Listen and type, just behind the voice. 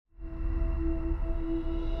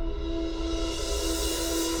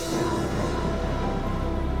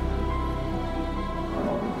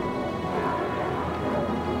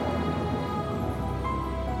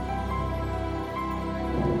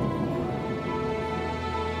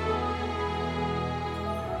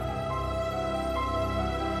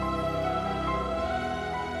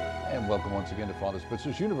welcome once again to Father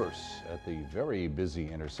Spitzer's Universe, at the very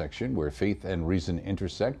busy intersection where faith and reason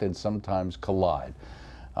intersect and sometimes collide.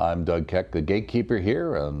 I'm Doug Keck, the gatekeeper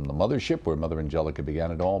here on the mothership where Mother Angelica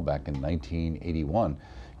began it all back in 1981.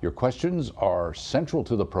 Your questions are central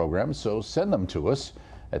to the program, so send them to us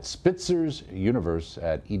at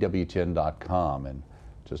spitzer'suniverse@ewtn.com. And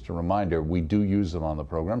just a reminder, we do use them on the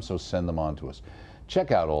program, so send them on to us.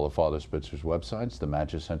 Check out all of Father Spitzer's websites,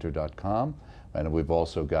 themagicenter.com, and we've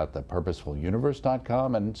also got the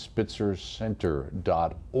purposefuluniverse.com and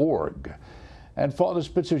spitzercenter.org. And Father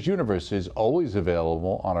Spitzer's Universe is always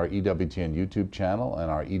available on our EWTN YouTube channel and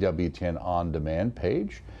our EWTN On Demand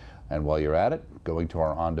page. And while you're at it, going to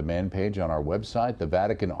our On Demand page on our website, the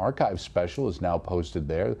Vatican Archive Special is now posted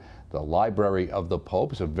there. The Library of the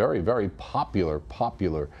Pope is a very, very popular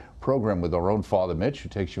program with our own Father Mitch, who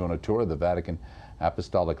takes you on a tour of the Vatican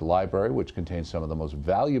Apostolic Library, which contains some of the most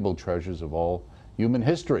valuable treasures of all human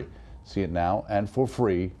history. See it now and for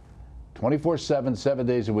free, 24/7, 7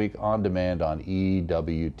 days a week, on demand on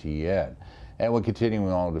EWTN. And we're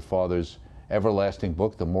continuing on with Father's everlasting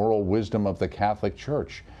book, The Moral Wisdom of the Catholic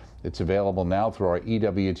Church. It's available now through our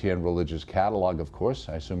EWTN Religious Catalog, of course.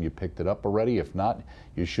 I assume you picked it up already. If not,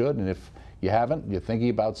 you should. And if you haven't, you're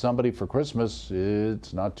thinking about somebody for Christmas,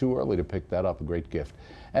 it's not too early to pick that up. A great gift.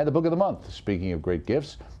 And the book of the month, speaking of great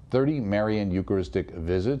gifts, 30 Marian Eucharistic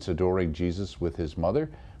Visits Adoring Jesus with His Mother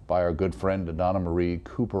by our good friend Donna Marie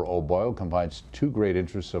Cooper O'Boyle, combines two great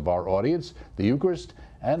interests of our audience, the Eucharist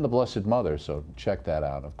and the Blessed Mother. So check that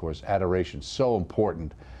out. Of course, adoration, so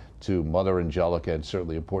important to Mother Angelica and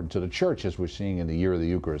certainly important to the Church, as we're seeing in the Year of the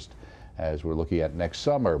Eucharist, as we're looking at next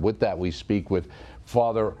summer. With that, we speak with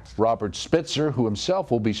Father Robert Spitzer, who himself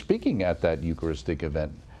will be speaking at that Eucharistic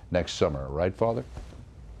event next summer. Right, Father?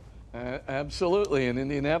 Absolutely, in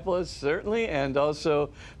Indianapolis, certainly, and also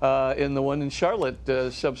in the one in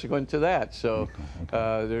Charlotte subsequent to that. So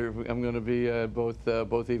I'm going to be at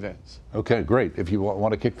both events. Okay, great. If you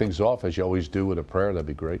want to kick things off, as you always do, with a prayer, that'd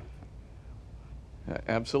be great.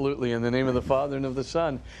 Absolutely. In the name of the Father, and of the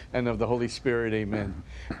Son, and of the Holy Spirit, amen.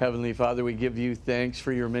 Heavenly Father, we give you thanks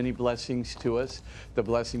for your many blessings to us, the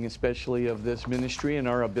blessing especially of this ministry and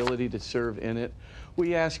our ability to serve in it.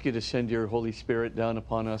 We ask you to send your Holy Spirit down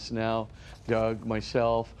upon us now, Doug,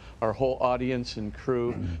 myself, our whole audience and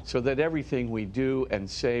crew, so that everything we do and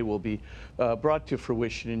say will be brought to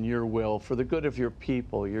fruition in your will for the good of your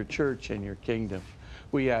people, your church, and your kingdom.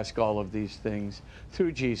 We ask all of these things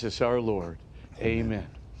through Jesus our Lord. Amen.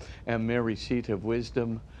 And Mary, seat of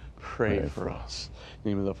wisdom, pray for us. In the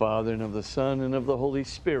name of the Father, and of the Son, and of the Holy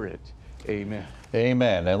Spirit. Amen.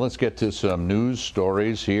 Amen. And let's get to some news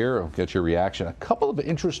stories here. I'll get your reaction. A couple of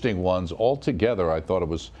interesting ones altogether. I thought it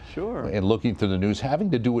was, in looking through the news, having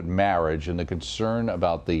to do with marriage and the concern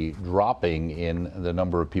about the dropping in the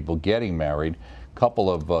number of people getting married. A couple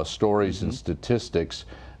of stories and statistics.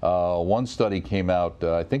 One study came out,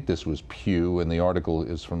 I think this was Pew, and the article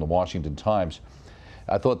is from the Washington Times.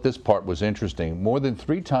 I thought this part was interesting. More than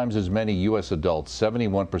 3 times as many U.S. adults,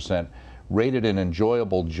 71%, rated an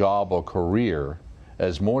enjoyable job or career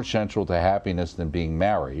as more central to happiness than being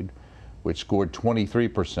married, which scored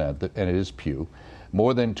 23%, and it is Pew.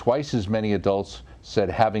 More than twice as many adults said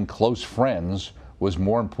having close friends was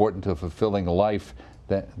more important to fulfilling life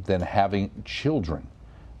than having children.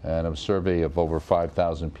 And a survey of over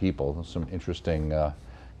 5,000 people. Some interesting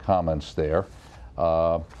comments there.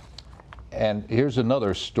 And here's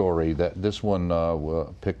another story that this one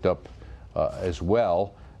picked up as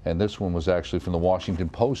well. And this one was actually from the Washington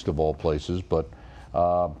Post, of all places. But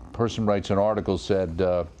person writes an article, said,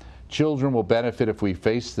 children will benefit if we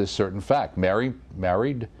face this certain fact.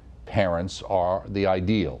 Married parents are the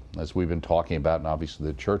ideal, as we've been talking about, and obviously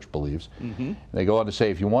the Church believes. And they go on to say,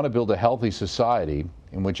 if you want to build a healthy society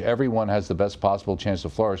in which everyone has the best possible chance to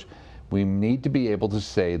flourish, we need to be able to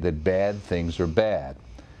say that bad things are bad.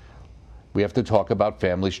 We have to talk about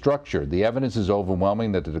family structure. The evidence is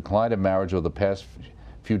overwhelming that the decline of marriage over the past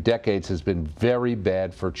few decades has been very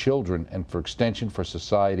bad for children and, for extension, for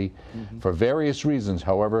society. For various reasons,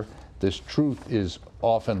 however, this truth is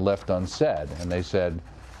often left unsaid. And they said,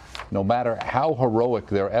 no matter how heroic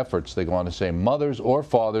their efforts, they go on to say, mothers or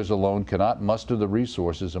fathers alone cannot muster the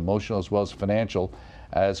resources, emotional as well as financial,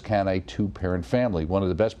 as can a 2-parent family. One of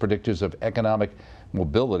the best predictors of economic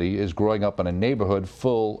mobility is growing up in a neighborhood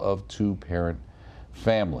full of 2-parent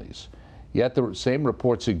families. Yet the same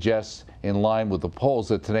report suggests, in line with the polls,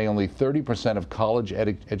 that today only 30% of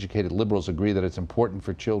college-educated liberals agree that it's important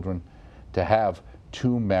for children to have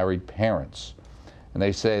 2 married parents. And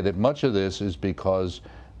they say that much of this is because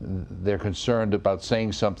they're concerned about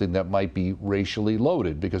saying something that might be racially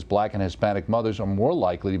loaded, because Black and Hispanic mothers are more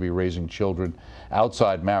likely to be raising children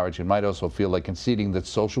outside marriage, and might also feel like conceding that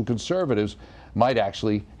social conservatives might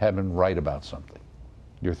actually have been right about something.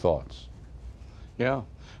 Your thoughts? Yeah.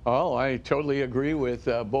 Well, I totally agree with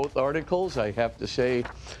both articles. I have to say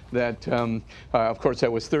that, of course,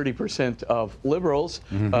 that was 30% of liberals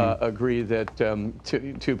agree that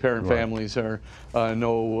two-parent families are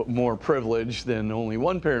no more privileged than only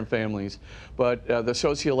one-parent families. But the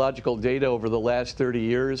sociological data over the last 30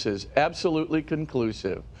 years is absolutely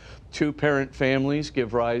conclusive. Two-parent families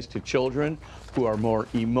give rise to children who are more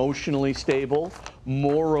emotionally stable,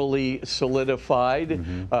 morally solidified,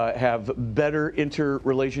 have better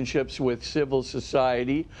interrelationships with civil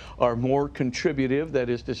society, are more contributive, that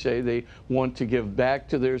is to say they want to give back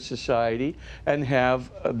to their society, and have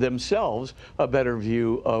themselves a better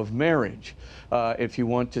view of marriage. If you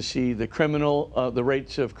want to see the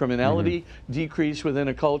rates of criminality decrease within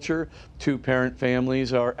a culture, two-parent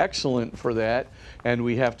families are excellent for that, and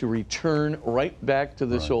we have to return right back to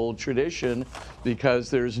this old tradition,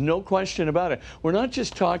 because there's no question about it. We're not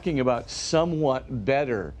just talking about somewhat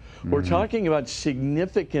better. We're talking about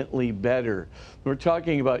significantly better. We're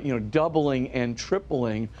talking about, doubling and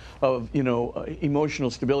tripling of,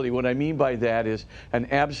 emotional stability. What I mean by that is an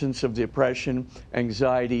absence of depression,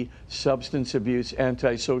 anxiety, substance abuse,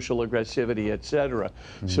 antisocial aggressivity, etc.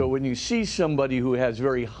 So when you see somebody who has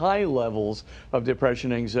very high levels of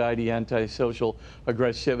depression, anxiety, antisocial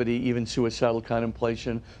aggressivity, even suicidal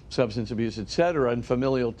contemplation, substance abuse, etc., and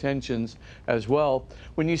familial tensions as well,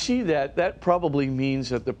 when you see that, that probably means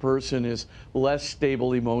that the person is less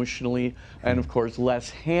stable emotionally, and of course less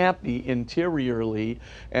happy interiorly.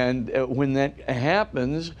 And when that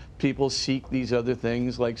happens, people seek these other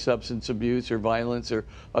things like substance abuse or violence or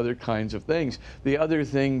other kinds of things. The other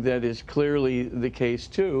thing that is clearly the case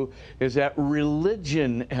too is that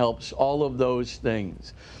religion helps all of those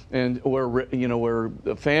things. And where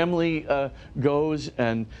the family goes,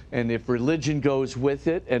 and if religion goes with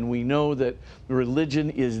it, and we know that religion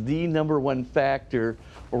is the #1 factor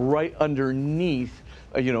right underneath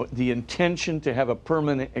the intention to have a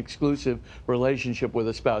permanent exclusive relationship with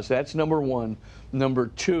a spouse. That's #1.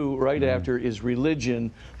 #2, right after, is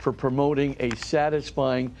religion for promoting a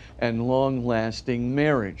satisfying and long-lasting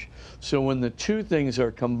marriage. So when the two things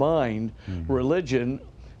are combined, religion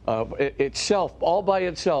itself, all by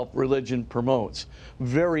itself, religion promotes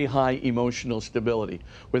very high emotional stability.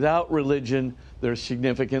 Without religion, there's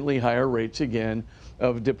significantly higher rates, again,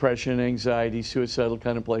 of depression, anxiety, suicidal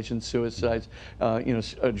contemplation, suicides,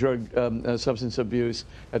 drug, substance abuse,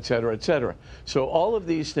 et cetera, et cetera. So all of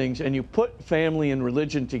these things, and you put family and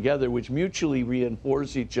religion together, which mutually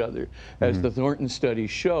reinforce each other, as the Thornton studies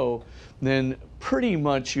show, then pretty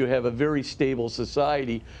much you have a very stable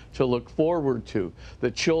society to look forward to. The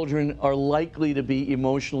children are likely to be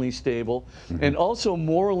emotionally stable and also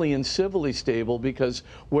morally and civilly stable, because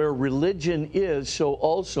where religion is, so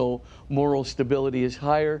also moral stability is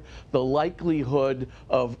higher. The likelihood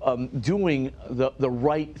of doing the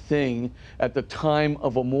right thing at the time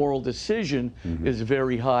of a moral decision is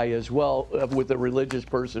very high as well with a religious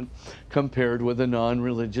person compared with a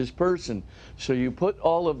non-religious person. So you put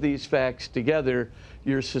all of these facts together,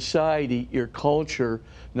 your society, your culture,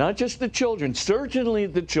 not just the children, certainly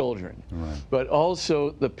the children, but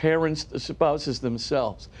also the parents, the spouses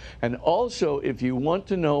themselves. And also, if you want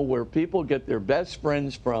to know where people get their best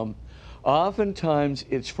friends from, oftentimes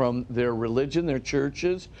it's from their religion, their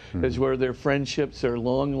churches, is where their friendships are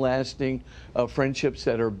long-lasting, friendships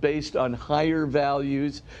that are based on higher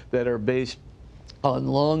values, that are based on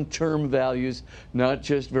long-term values, not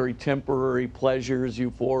just very temporary pleasures,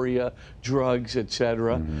 euphoria, drugs,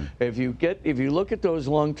 etc. If you look at those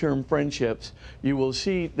long-term friendships, you will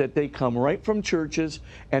see that they come right from churches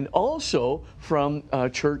and also from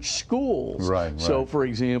church schools. So, for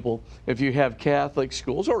example, if you have Catholic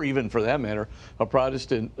schools, or even for that matter, a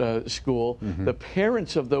Protestant school, the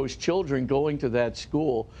parents of those children going to that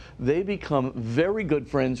school, they become very good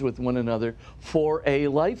friends with one another for a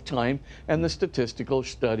lifetime, and the statistical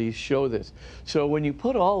studies show this. So when you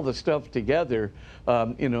put all the stuff together,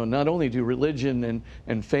 not only do religion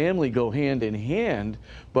and family go hand in hand,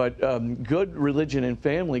 but good religion and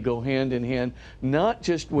family go hand in hand, not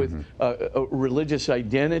just with religious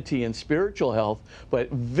identity and spiritual health,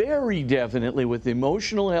 but very definitely with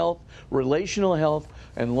emotional health, relational health,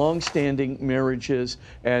 and long-standing marriages,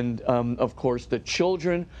 and of course the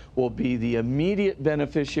children will be the immediate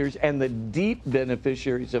beneficiaries and the deep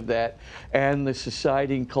beneficiaries of that, and the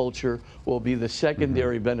society and culture will be the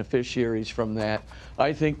secondary beneficiaries from that.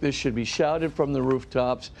 I think this should be shouted from the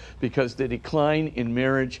rooftops, because the decline in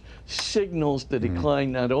marriage signals the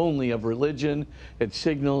decline not only of religion, it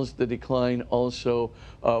signals the decline also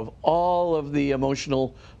of all of the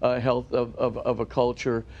emotional health of a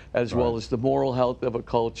culture, as well as the moral health of a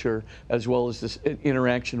culture, as well as this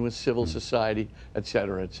interaction with civil society, et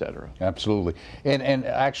cetera, et cetera. Absolutely. And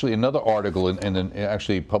actually another article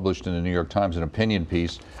actually published in the New York Times, an opinion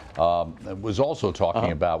piece, was also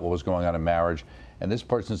talking about what was going on in marriage. And this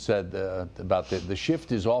person said about the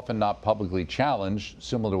shift is often not publicly challenged,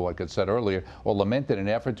 similar to what got said earlier, or lamented in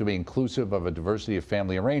an effort to be inclusive of a diversity of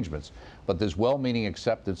family arrangements. But this well-meaning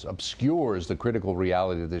acceptance obscures the critical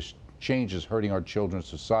reality that this change is hurting our children's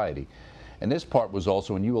society. And this part was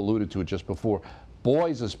also, and you alluded to it just before,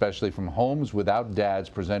 boys, especially from homes without dads,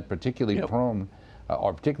 present particularly prone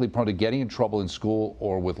to getting in trouble in school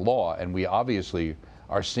or with law. And we obviously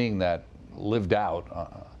are seeing that lived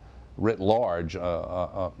out writ large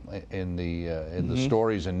in the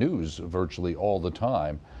stories and news virtually all the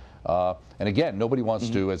time. And again, nobody wants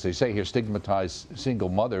to, as they say here, stigmatize single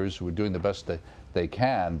mothers who are doing the best that they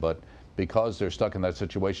can, but because they're stuck in that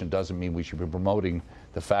situation doesn't mean we should be promoting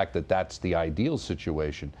the fact that that's the ideal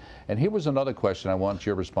situation. And here was another question. I want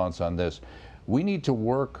your response on this. We need to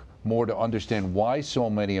work more to understand why so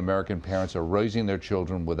many American parents are raising their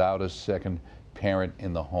children without a second parent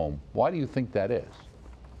in the home. Why do you think that is?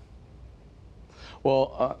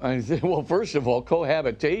 Well, well, first of all,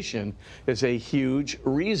 cohabitation is a huge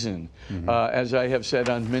reason. As I have said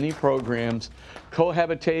on many programs,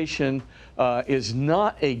 cohabitation is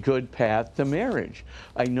not a good path to marriage.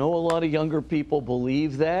 I know a lot of younger people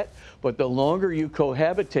believe that, but the longer you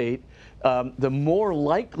cohabitate, the more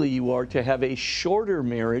likely you are to have a shorter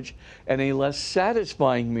marriage and a less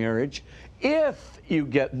satisfying marriage if you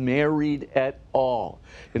get married at all.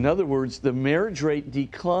 In other words, the marriage rate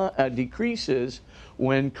decreases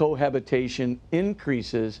when cohabitation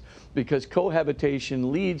increases, because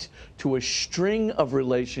cohabitation leads to a string of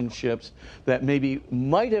relationships that maybe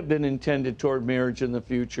might have been intended toward marriage in the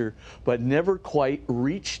future, but never quite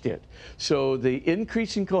reached it. So the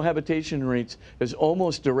increase in cohabitation rates is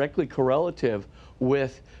almost directly correlative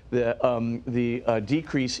with the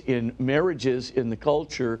decrease in marriages in the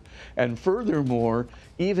culture. And furthermore,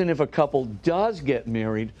 even if a couple does get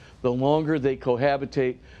married, the longer they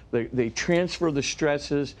cohabitate, they transfer the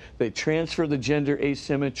stresses, they transfer the gender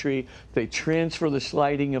asymmetry, they transfer the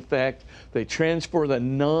sliding effect, they transfer the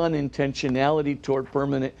non-intentionality toward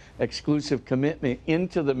permanent exclusive commitment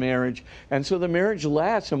into the marriage. And so the marriage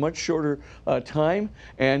lasts a much shorter time,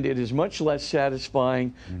 and it is much less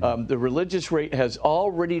satisfying. The religious rate has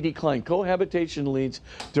already declined. Cohabitation leads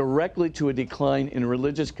directly to a decline in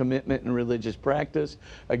religious commitment and religious practice.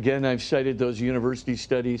 Again, I've cited those university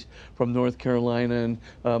studies from North Carolina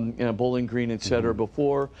and Bowling Green, et cetera,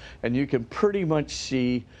 before, and you can pretty much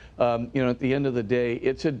see, at the end of the day,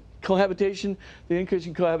 it's a cohabitation. The increase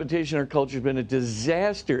in cohabitation in our culture has been a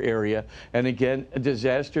disaster area, and again, a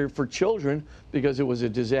disaster for children, because it was a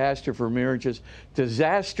disaster for marriages,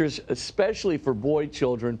 disastrous especially for boy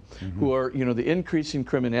children who are, the increase in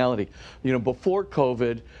criminality. Before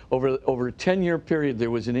COVID, over a 10-year period,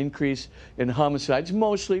 there was an increase in homicides,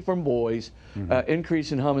 mostly from boys,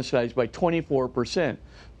 increase in homicides by 24%.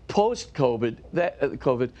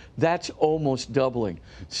 Post-COVID, that's almost doubling.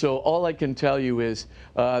 So all I can tell you is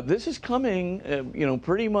this is coming,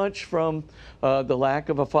 pretty much from the lack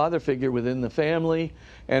of a father figure within the family.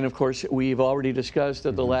 And of course, we've already discussed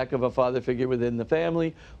that the lack of a father figure within the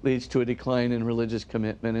family leads to a decline in religious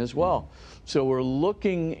commitment as well. So we're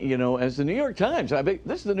looking, as the New York Times,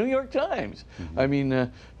 this is the New York Times. I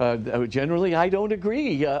mean, generally I don't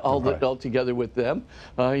agree altogether with them,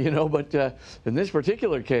 but in this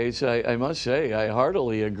particular case, I must say, I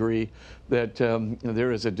heartily agree that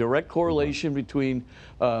there is a direct correlation between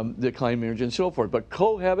decline marriage and so forth. But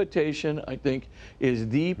cohabitation, I think, is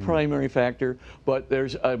the primary factor. But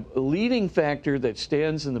there's a leading factor that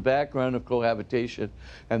stands in the background of cohabitation,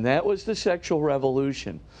 and that was the sexual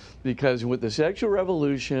revolution. Because with the sexual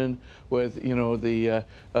revolution, with the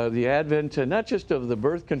advent not just of the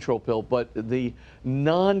birth control pill, but the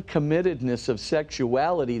non-committedness of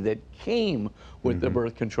sexuality that came with the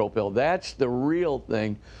birth control pill, that's the real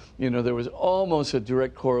thing. there was almost a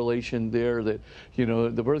direct correlation there that,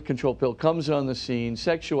 the birth control pill comes on the scene,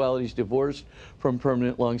 sexuality is divorced from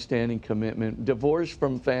permanent, long-standing commitment, divorced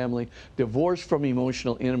from family, divorced from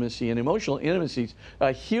emotional intimacy. And emotional intimacy is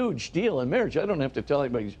a huge deal in marriage. I don't have to tell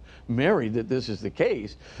anybody who's married that this is the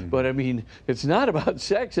case. But I mean, it's not about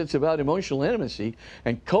sex, it's about emotional intimacy.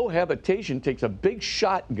 And cohabitation takes a big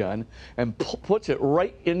shotgun and puts it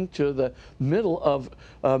right into the middle of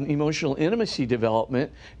emotional intimacy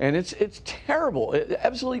development. And it's terrible,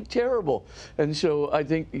 absolutely terrible. And so I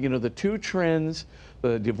think, the two trends,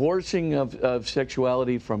 the divorcing of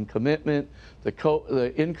sexuality from commitment,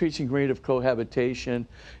 the increasing rate of cohabitation,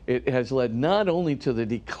 it has led not only to the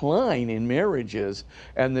decline in marriages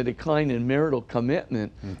and the decline in marital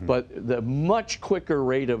commitment, but the much quicker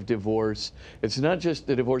rate of divorce. It's not just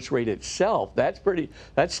the divorce rate itself, that's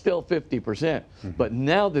still 50%, but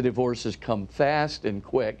now the divorces come fast and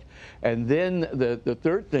quick. And then the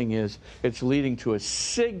third thing is it's leading to a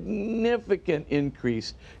significant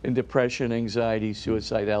increase in depression, anxiety,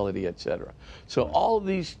 suicidality, etc. So all of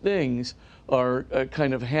these things are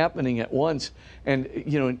kind of happening at once. And,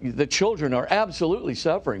 the children are absolutely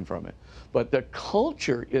suffering from it. But the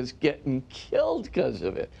culture is getting killed because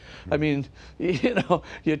of it. I mean,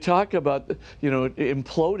 you talk about,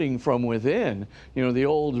 imploding from within. The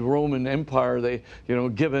old Roman Empire,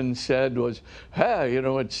 Gibbon said was,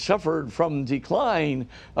 it suffered from decline,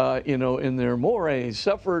 in their mores,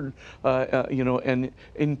 suffered, an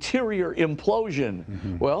interior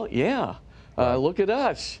implosion. Well, yeah. Look at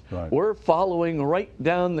us. Right. We're following right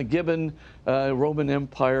down the Gibbon Roman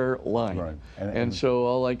Empire line. Right. And so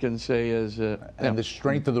all I can say is... and the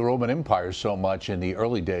strength of the Roman Empire so much in the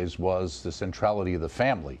early days was the centrality of the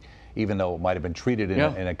family, even though it might have been treated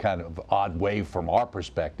in a kind of odd way from our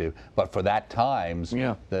perspective. But for that times,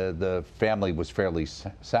 the family was fairly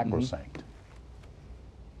sacrosanct.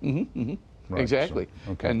 Right, exactly.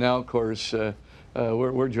 So, okay. And now, of course,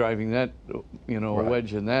 we're driving that, a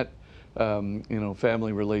wedge in that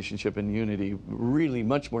family relationship and unity really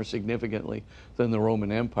much more significantly than the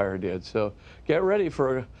Roman Empire did. So get ready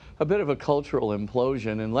for a bit of a cultural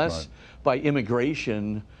implosion, unless by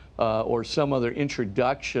immigration or some other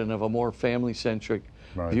introduction of a more family-centric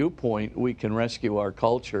viewpoint, we can rescue our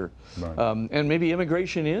culture. And maybe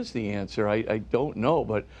immigration is the answer. I don't know,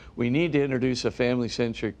 but we need to introduce a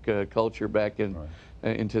family-centric culture back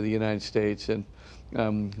into the United States. And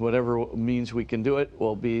whatever means we can do it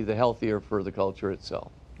will be the healthier for the culture itself.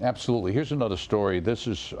 Absolutely. Here's another story. This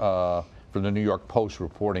is from the New York Post,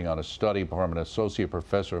 reporting on a study from an associate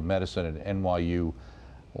professor of medicine at NYU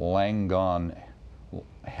Langone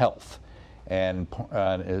Health. And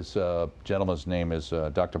his gentleman's name is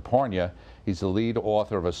Dr. Parnia. He's the lead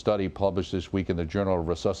author of a study published this week in the Journal of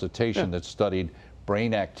Resuscitation that studied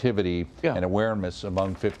brain activity and awareness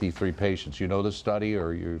among 53 patients. You know this study, or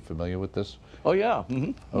are you familiar with this? Oh, yeah.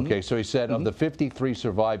 Okay, so he said of the 53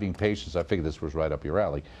 surviving patients, I figured this was right up your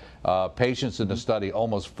alley, patients in the study,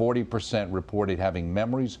 almost 40% reported having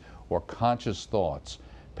memories or conscious thoughts.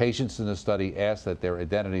 Patients in the study asked that their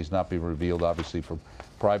identities not be revealed, obviously for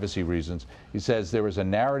privacy reasons. He says there is a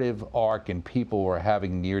narrative arc in people who are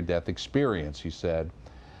having near-death experience, he said.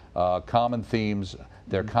 Common themes,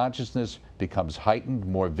 their consciousness becomes heightened,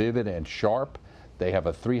 more vivid and sharp. They have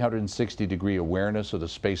a 360-degree awareness of the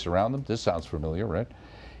space around them. This sounds familiar, right?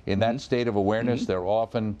 In that state of awareness, they're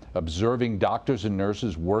often observing doctors and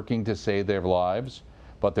nurses working to save their lives,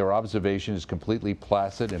 but their observation is completely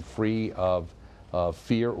placid and free of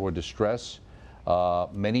fear or distress.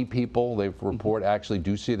 Many people, they report, actually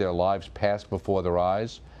do see their lives pass before their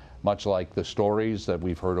eyes, much like the stories that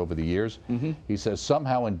we've heard over the years. He says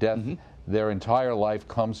somehow in death, their entire life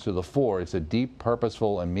comes to the fore. It's a deep,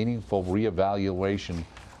 purposeful, and meaningful reevaluation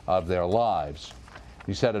of their lives.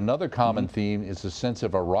 He said another common theme is the sense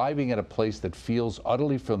of arriving at a place that feels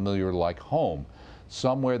utterly familiar, like home,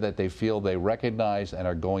 somewhere that they feel they recognize and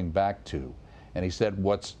are going back to. And he said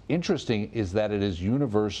what's interesting is that it is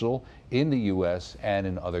universal in the U.S. and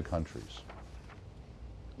in other countries.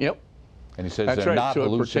 Yep. And he says they're not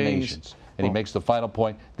hallucinations. And he makes the final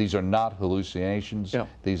point, these are not hallucinations.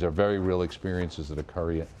 These are very real experiences that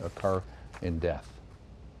occur in death.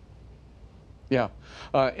 Yeah.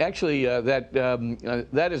 Actually,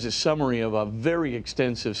 that is a summary of a very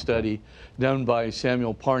extensive study done by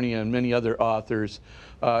Samuel Parnia and many other authors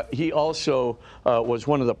He also was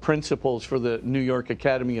one of the principals for the New York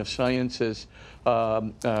Academy of Sciences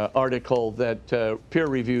article that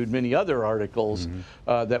peer-reviewed many other articles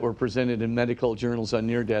that were presented in medical journals on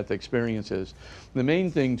near-death experiences. The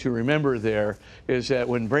main thing to remember there is that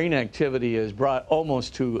when brain activity is brought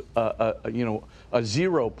almost to a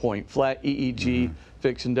 0 point, flat EEG,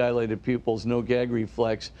 fixed and dilated pupils, no gag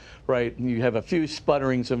reflex, right? You have a few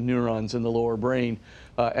sputterings of neurons in the lower brain.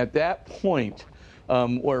 At that point,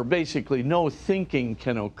 where basically no thinking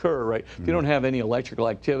can occur, right? If you don't have any electrical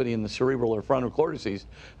activity in the cerebral or frontal cortices,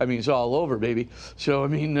 I mean, it's all over, baby. So, I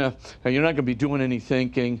mean, you're not going to be doing any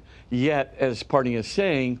thinking. Yet, as Party is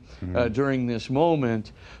saying, during this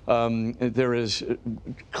moment, there is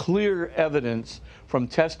clear evidence from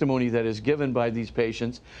testimony that is given by these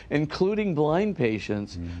patients, including blind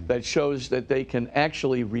patients, that shows that they can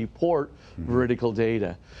actually report veridical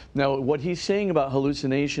data. Now, what he's saying about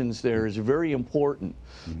hallucinations there is very important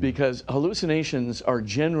because hallucinations are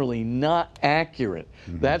generally not accurate.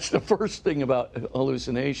 That's the first thing about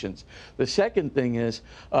hallucinations. The second thing is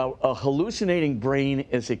a hallucinating brain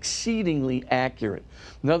is exceedingly accurate.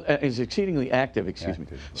 Is exceedingly active, excuse me.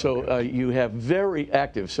 So you have very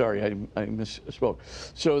active, sorry, I misspoke.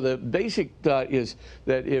 So the basic thought is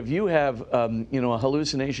that if you have a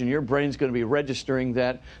hallucination, your brain's going to be registering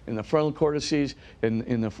that in the frontal cortices,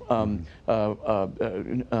 in the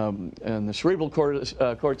cerebral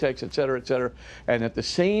cortex, et cetera, and at the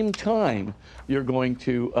same time, you're going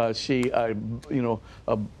to see a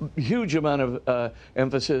huge amount of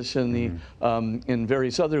emphasis in the in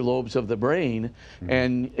various other lobes of the brain.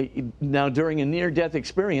 And now during a near-death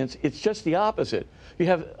experience, it's just the opposite. You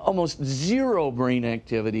have almost zero brain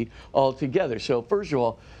activity altogether. So first of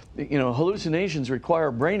all, hallucinations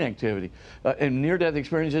require brain activity. In near-death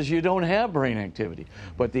experiences, you don't have brain activity.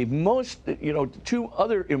 But the most, two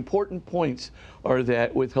other important points are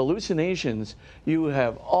that with hallucinations, you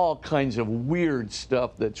have all kinds of weird stuff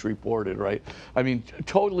that's reported, right? I mean,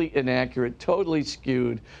 totally inaccurate, totally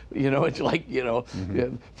skewed. It's like,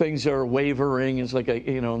 things are wavering. It's like a,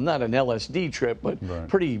 not an LSD trip, but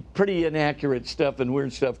pretty inaccurate stuff and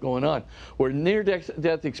weird stuff going on. Where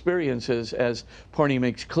near-death experiences, as Parney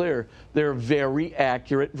makes clear, they're very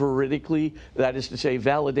accurate, veridically, that is to say,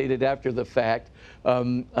 validated after the fact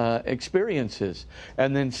experiences.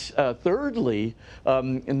 And then thirdly,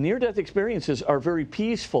 near-death experiences are very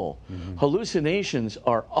peaceful. Hallucinations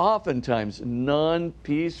are oftentimes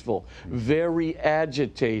non-peaceful, very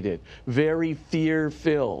agitated, very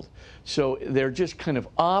fear-filled. So they're just kind of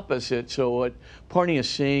opposite. So what Parney is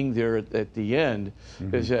saying there at the end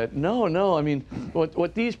is that no, I mean,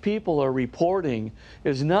 what these people are reporting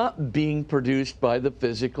is not being produced by the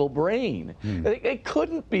physical brain. It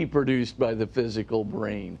couldn't be produced by the physical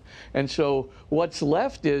brain. And so what's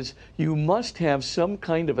left is you must have some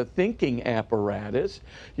kind of a thinking apparatus.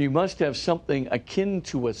 You must have something akin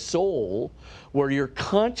to a soul where your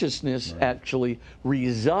consciousness actually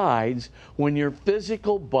resides when your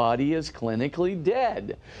physical body is clinically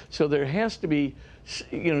dead. So there has to be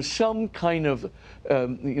some kind of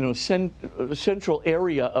central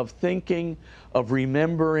area of thinking, of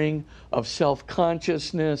remembering, of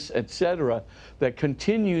self-consciousness, etc., that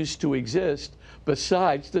continues to exist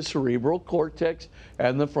besides the cerebral cortex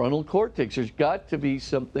and the frontal cortex. There's got to be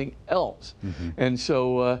something else. And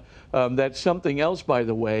so that something else, by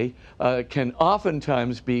the way, can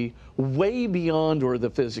oftentimes be way beyond where the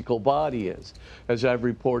physical body is. As I've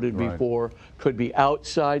reported before, could be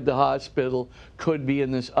outside the hospital, could be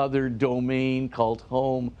in this other domain called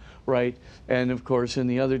home, right? And of course, in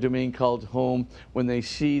the other domain called home, when they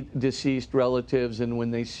see deceased relatives and when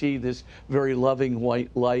they see this very loving white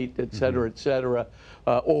light, et cetera,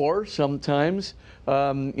 or sometimes,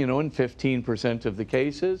 in 15% of the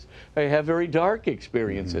cases, they have very dark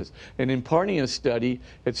experiences. And in Parnia's study,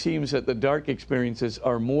 it seems that the dark experiences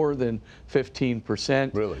are more than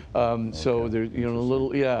 15%. Really? So there's, a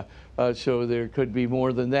little, so there could be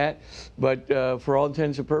more than that. But for all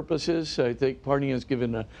intents and purposes, I think Parnia has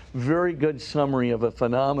given a very good summary of a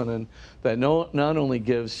phenomenon that not only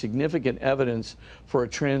gives significant evidence for a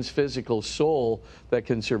transphysical soul that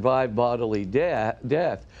can survive bodily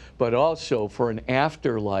death, but also for an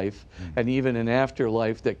afterlife, and even an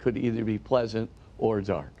afterlife that could either be pleasant or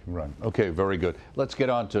dark. Right. Okay, very good. Let's get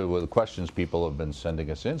on to the questions people have been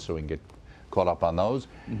sending us in so we can get caught up on those.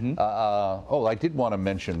 I did want to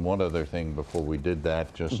mention one other thing before we did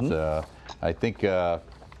that. Just, I think the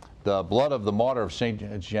blood of the martyr of St.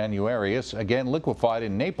 Januarius, again liquefied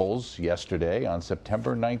in Naples yesterday on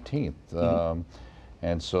September 19th.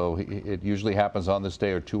 And so it usually happens on this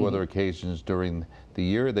day or two other occasions during the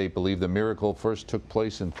year. They believe the miracle first took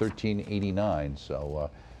place in 1389. So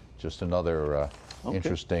just another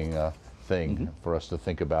interesting thing for us to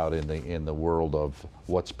think about in the world of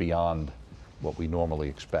what's beyond what we normally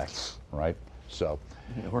expect, right? So,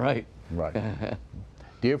 right.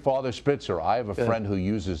 Dear Father Spitzer, I have a friend who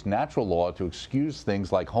uses natural law to excuse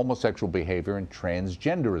things like homosexual behavior and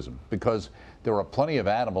transgenderism because there are plenty of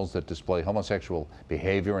animals that display homosexual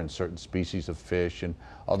behavior and certain species of fish and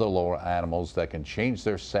other lower animals that can change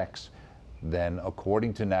their sex. Then,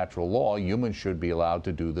 according to natural law, humans should be allowed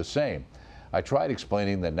to do the same. I tried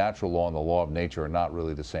explaining that natural law and the law of nature are not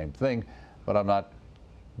really the same thing, but I'm not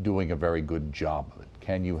doing a very good job of it.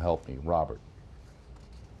 Can you help me, Robert?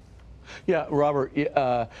 Yeah, Robert,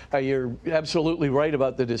 you're absolutely right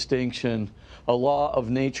about the distinction. A law of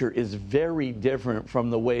nature is very different from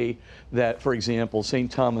the way that, for example,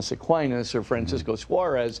 St. Thomas Aquinas or Francisco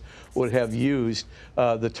Suarez would have used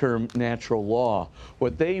the term natural law.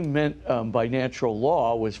 What they meant by natural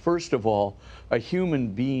law was, first of all, a human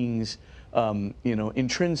being's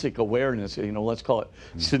intrinsic awareness, let's call it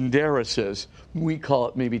synderesis. We call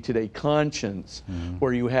it maybe today conscience,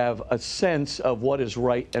 where you have a sense of what is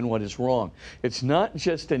right and what is wrong. It's not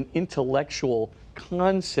just an intellectual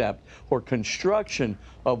concept or construction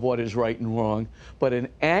of what is right and wrong, but an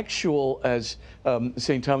actual, as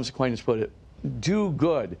St. Thomas Aquinas put it, do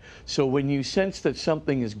good. So when you sense that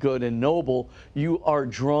something is good and noble, you are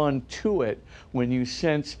drawn to it. When you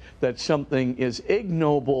sense that something is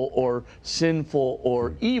ignoble or sinful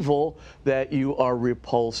or evil, that you are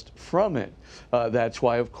repulsed from it. That's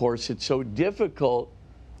why, of course, it's so difficult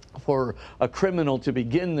for a criminal to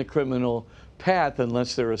begin the criminal path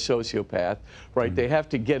unless they're a sociopath, right? They have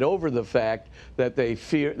to get over the fact that they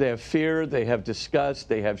have fear, they have disgust,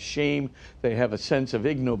 they have shame, they have a sense of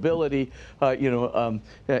ignobility,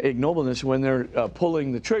 ignobleness when they're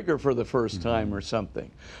pulling the trigger for the first time or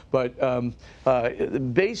something. But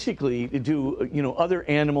basically, do other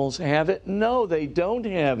animals have it? No, they don't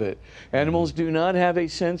have it. Animals do not have a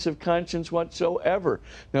sense of conscience whatsoever.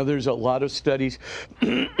 Now, there's a lot of studies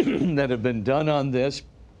that have been done on this.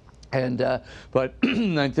 But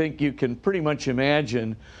I think you can pretty much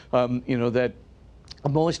imagine, that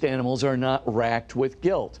most animals are not racked with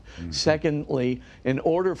guilt. Secondly, in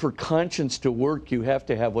order for conscience to work, you have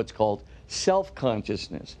to have what's called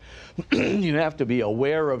self-consciousness. You have to be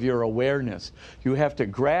aware of your awareness. You have to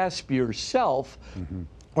grasp yourself,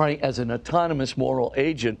 right, as an autonomous moral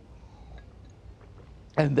agent,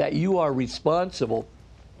 and that you are responsible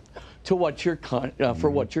to what your for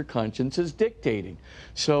what your conscience is dictating.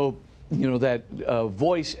 So, that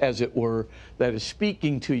voice, as it were, that is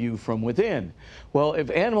speaking to you from within. Well, if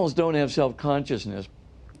animals don't have self-consciousness,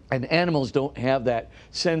 and animals don't have that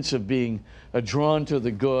sense of being drawn to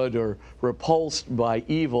the good or repulsed by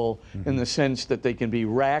evil in the sense that they can be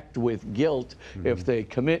racked with guilt if they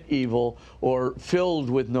commit evil, or filled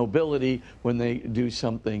with nobility when they do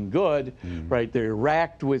something good, right? They're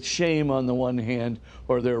racked with shame on the one hand,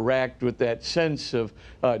 or they're racked with that sense of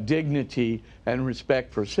dignity and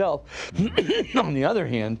respect for self. On the other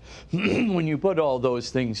hand, when you put all those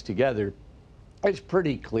things together, it's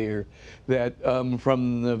pretty clear that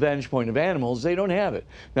from the vantage point of animals, they don't have it.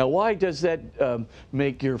 Now, why does that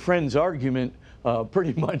make your friend's argument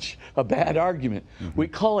pretty much a bad argument? We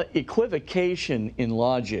call it equivocation in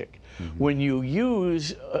logic. When you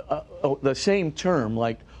use the same term,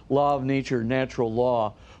 like law of nature, natural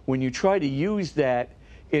law, when you try to use that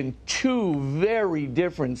in two very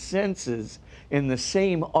different senses in the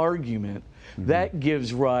same argument, that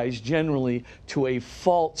gives rise generally to a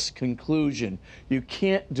false conclusion. You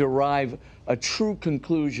can't derive a true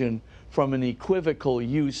conclusion from an equivocal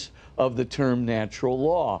use of the term natural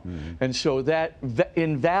law. And so that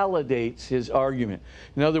invalidates his argument.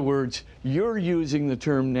 In other words, you're using the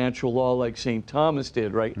term natural law like St. Thomas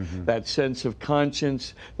did, right? That sense of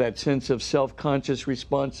conscience, that sense of self-conscious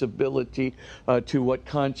responsibility to what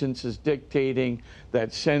conscience is dictating,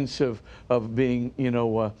 that sense of being,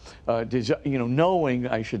 knowing,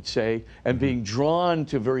 I should say, and being drawn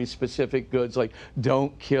to very specific goods like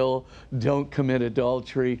don't kill, don't commit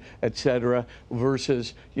adultery, etc.,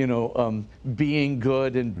 versus, being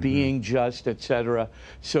good and being just, etc.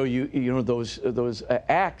 So those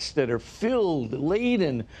acts that are filled,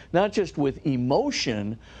 laden, not just with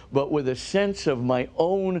emotion, but with a sense of my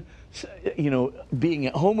own, being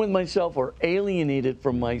at home with myself or alienated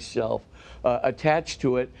from myself, attached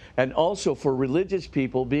to it, and also for religious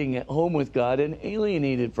people being at home with God and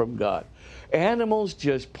alienated from God. Animals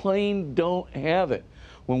just plain don't have it.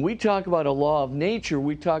 When we talk about a law of nature,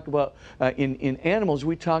 we talk about, in animals,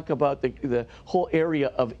 we talk about the whole area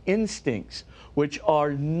of instincts, which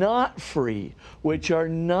are not free, which are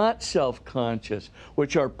not self-conscious,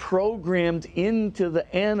 which are programmed into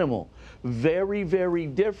the animal. Very, very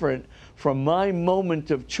different from my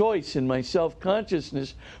moment of choice in my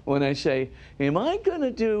self-consciousness when I say, am I going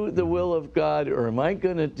to do the will of God, or am I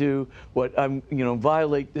going to do what I'm,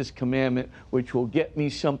 violate this commandment, which will get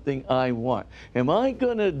me something I want? Am I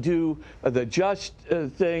going to do the just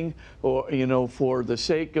thing, or, for the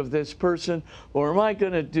sake of this person, or am I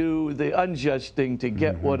going to do the unjust thing to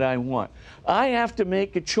get what I want? I have to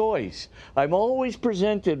make a choice. I'm always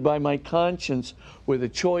presented by my conscience with a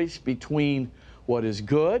choice between what is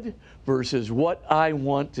good versus what I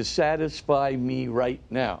want to satisfy me right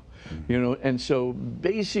now. And so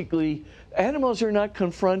basically animals are not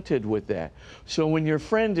confronted with that. So when your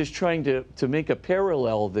friend is trying to make a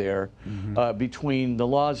parallel there between the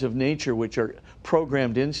laws of nature, which are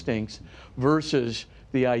programmed instincts, versus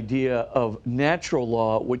the idea of natural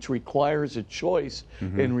law, which requires a choice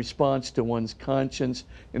in response to one's conscience,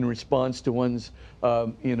 in response to one's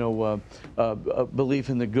belief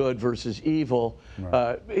in the good versus evil.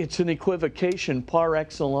 Right. It's an equivocation par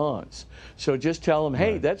excellence. So just tell them,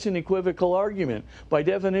 hey, that's an equivocal argument. By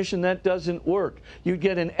definition, that doesn't work. You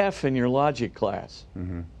get an F in your logic class.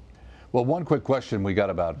 Well, one quick question. We got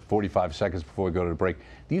about 45 seconds before we go to the break.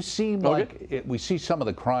 Do you seem like we see some of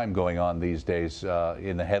the crime going on these days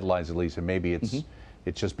in the headlines, at least, and maybe it's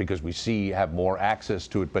just because we have more access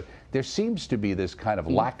to it, but there seems to be this kind of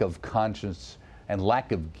lack of conscience and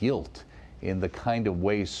lack of guilt in the kind of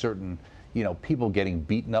ways certain, people getting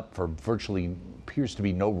beaten up for virtually appears to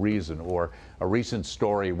be no reason, or a recent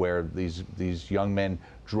story where these young men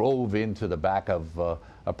drove into the back of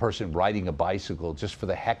a person riding a bicycle just for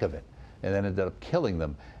the heck of it, and then ended up killing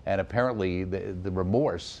them. And apparently the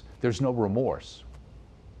remorse, there's no remorse.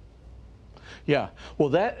 Yeah, well,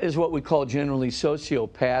 that is what we call generally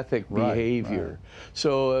sociopathic behavior. Right.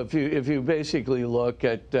 So if you basically look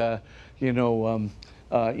at the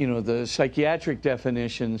psychiatric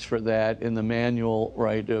definitions for that in the manual,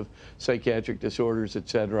 right, of psychiatric disorders,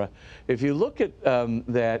 etc. If you look at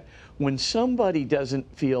that, when somebody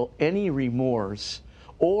doesn't feel any remorse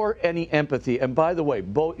or any empathy, and by the way,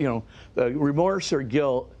 both, remorse or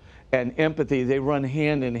guilt and empathy, they run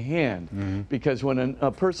hand in hand, because when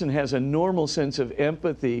a person has a normal sense of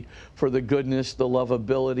empathy for the goodness, the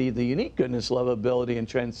lovability, the unique goodness, lovability, and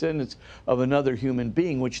transcendence of another human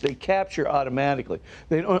being, which they capture automatically.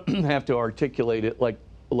 They don't have to articulate it like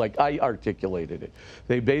I articulated it.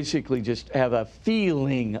 They basically just have a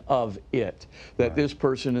feeling of it, that this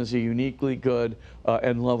person is a uniquely good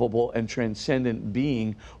and lovable and transcendent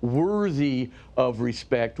being, worthy of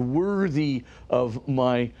respect, worthy of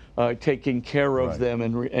my taking care of them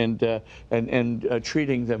and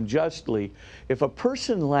treating them justly. If a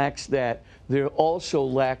person lacks that, they also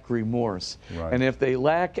lack remorse. Right. And if they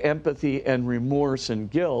lack empathy and remorse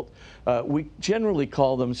and guilt, we generally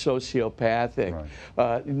call them sociopathic.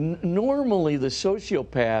 Right. Normally, the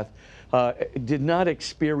sociopath did not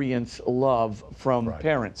experience love from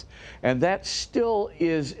parents. And that still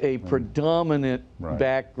is a predominant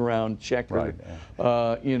background checker. Right.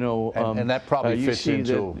 And that probably fits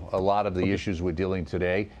into a lot of the issues we're dealing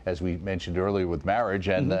today, as we mentioned earlier, with marriage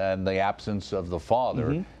and the absence of the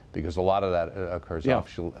father. Because a lot of that occurs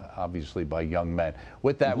obviously by young men.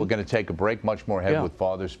 With that, we're going to take a break. Much more ahead with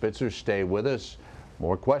Father Spitzer. Stay with us.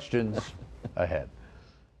 More questions ahead.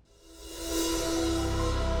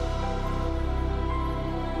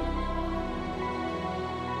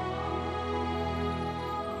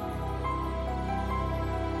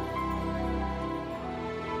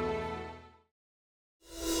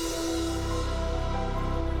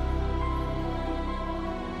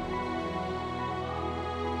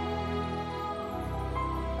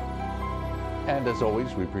 And as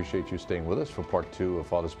always, we appreciate you staying with us for part 2 of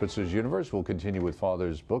Father Spitzer's Universe. We'll continue with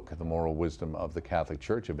Father's book, The Moral Wisdom of the Catholic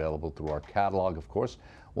Church, available through our catalog, of course.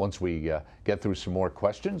 Once we get through some more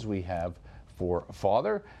questions we have for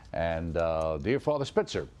Father. And dear Father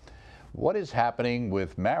Spitzer, what is happening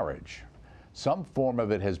with marriage? Some form of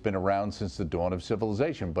it has been around since the dawn of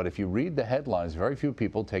civilization, but if you read the headlines, very few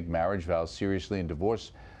people take marriage vows seriously, and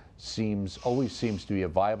divorce always seems to be a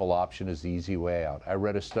viable option as the easy way out. I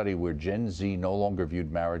read a study where Gen Z no longer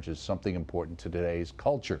viewed marriage as something important to today's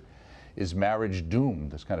culture. Is marriage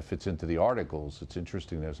doomed? This kind of fits into the articles. It's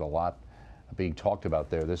interesting. There's a lot being talked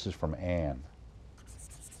about there. This is from Anne.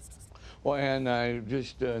 Well, Anne, I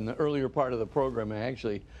just in the earlier part of the program, I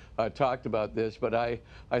actually talked about this, but I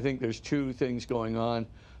think there's two things going on.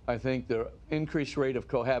 I think the increased rate of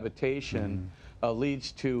cohabitation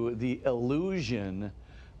leads to the illusion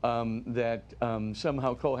that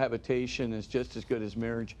somehow cohabitation is just as good as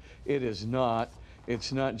marriage. It is not.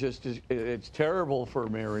 It's not just as, it's terrible for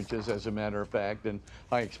marriages, as a matter of fact, and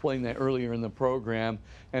I explained that earlier in the program.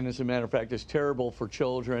 And as a matter of fact, it's terrible for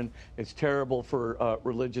children. It's terrible for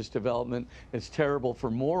religious development. It's terrible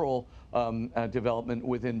for moral development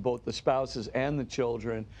within both the spouses and the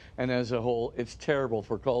children. And as a whole, it's terrible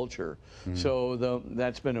for culture. So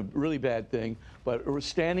that's been a really bad thing. But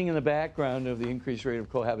standing in the background of the increased rate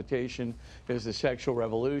of cohabitation is the sexual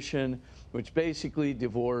revolution, which basically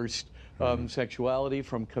divorced sexuality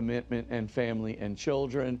from commitment and family and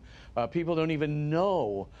children. People don't even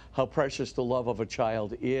know how precious the love of a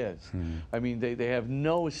child is. I mean, they have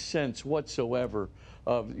no sense whatsoever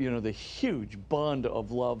of, you know, the huge bond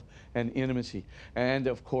of love and intimacy. And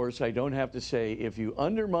of course, I don't have to say, if you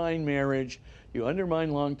undermine marriage, you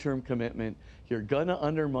undermine long-term commitment, you're gonna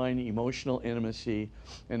undermine emotional intimacy.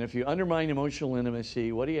 And if you undermine emotional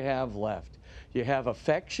intimacy, what do you have left? You have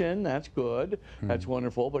affection, that's good, that's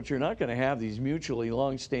wonderful, but you're not going to have these mutually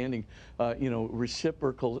long-standing, you know,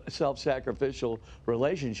 reciprocal, self-sacrificial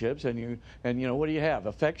relationships. And you know, what do you have?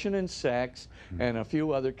 Affection and sex, and a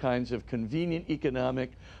few other kinds of convenient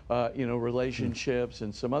economic, you know, relationships,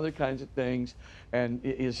 and some other kinds of things. And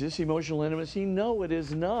is this emotional intimacy? No, it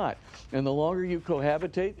is not. And the longer you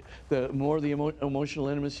cohabitate, the more the emotional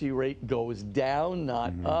intimacy rate goes down,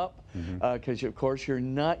 not up. Because of course you're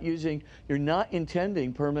not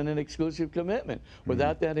intending permanent exclusive commitment.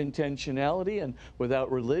 Without that intentionality and without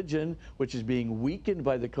religion, which is being weakened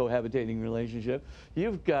by the cohabitating relationship,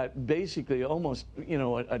 you've got basically almost, you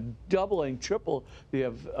know, a doubling, triple the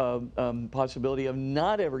possibility of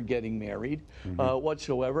not ever getting married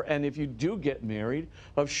whatsoever. And if you do get married,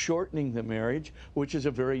 of shortening the marriage, which is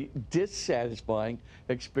a very dissatisfying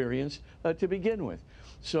experience to begin with.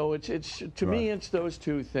 So it's to me, it's those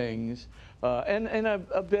two things, and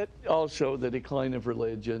a bit also the decline of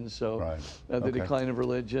religion. So the decline of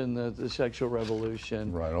religion, the sexual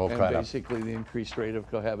revolution, and basically the increased rate of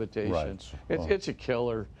cohabitation. It's a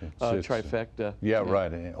killer trifecta. Yeah,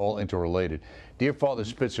 right, and all interrelated. Dear Father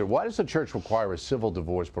Spitzer, why does the Church require a civil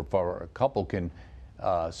divorce before a couple can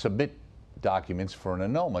submit documents for an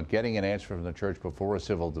annulment? Getting an answer from the Church before a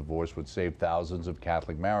civil divorce would save thousands of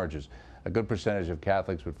Catholic marriages. A good percentage of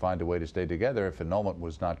Catholics would find a way to stay together if annulment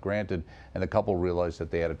was not granted and the couple realized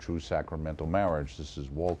that they had a true sacramental marriage. This is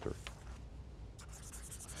Walter.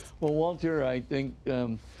 Well, Walter, I think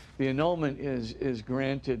the annulment is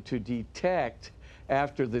granted to detect,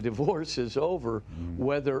 after the divorce is over,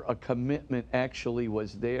 whether a commitment actually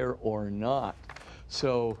was there or not.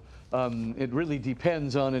 So it really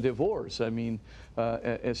depends on a divorce, I mean,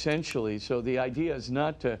 essentially. So the idea is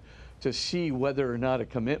not to see whether or not a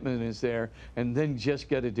commitment is there and then just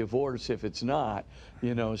get a divorce if it's not,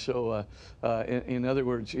 you know. So in other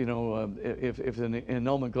words, you know, if an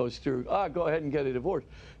annulment goes through, go ahead and get a divorce.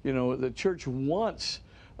 You know, the Church wants,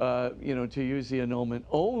 you know, to use the annulment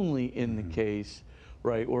only in the case,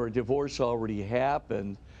 right, where a divorce already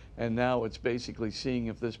happened, and now it's basically seeing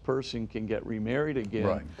if this person can get remarried again.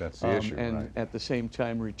 Right, that's the issue, and at the same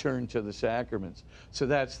time return to the sacraments. So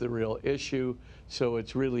that's the real issue. So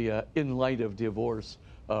it's really a in light of divorce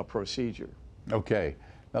procedure. Okay.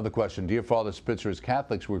 Another question. Dear Father Spitzer, as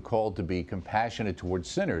Catholics, we're called to be compassionate towards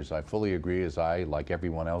sinners. I fully agree, as I, like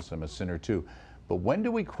everyone else, am a sinner too. But when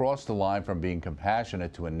do we cross the line from being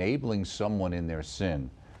compassionate to enabling someone in their sin?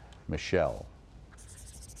 Michelle.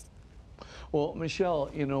 Well,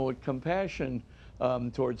 Michelle, you know what compassion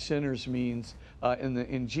towards sinners means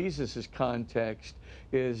in Jesus's context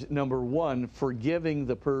is, number one, forgiving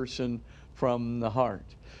the person from the heart.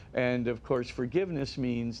 And of course, forgiveness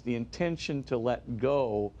means the intention to let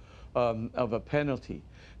go of a penalty.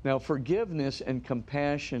 Now, forgiveness and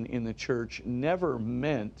compassion in the Church never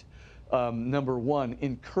meant, number one,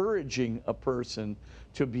 encouraging a person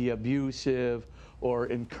to be abusive or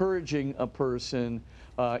encouraging a person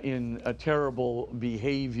in a terrible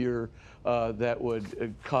behavior that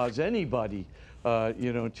would cause anybody,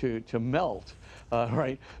 you know, to melt.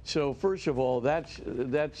 Right. So first of all,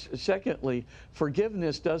 that's secondly,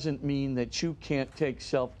 forgiveness doesn't mean that you can't take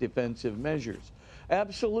self-defensive measures.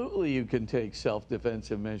 Absolutely, you can take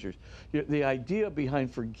self-defensive measures. The idea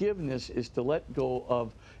behind forgiveness is to let go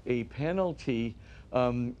of a penalty,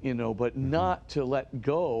 you know, but not to let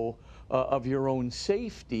go of your own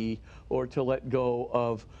safety, or to let go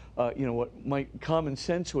of, you know, what common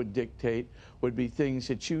sense would dictate would be things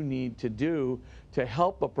that you need to do to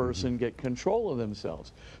help a person get control of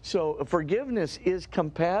themselves. So forgiveness is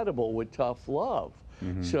compatible with tough love.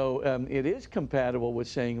 So it is compatible with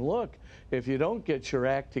saying, look, if you don't get your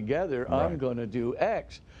act together, I'm going to do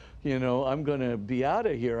X. You know, I'm going to be out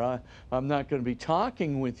of here. I'm not going to be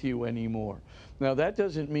talking with you anymore. Now, that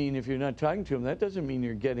doesn't mean if you're not talking to him, that doesn't mean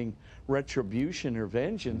you're getting retribution or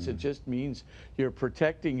vengeance. It just means you're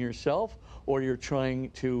protecting yourself, or you're trying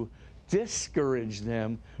to discourage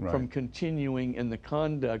them from continuing in the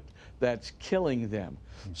conduct that's killing them.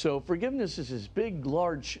 So forgiveness is this big,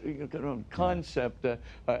 large concept,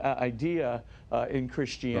 idea in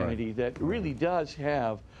Christianity that really does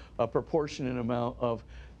have a proportionate amount of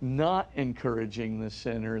not encouraging the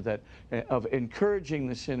sinner, of encouraging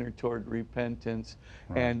the sinner toward repentance,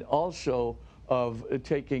 and also of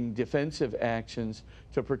taking defensive actions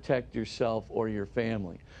to protect yourself or your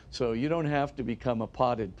family. So you don't have to become a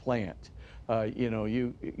potted plant. You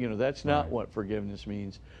know, that's not what forgiveness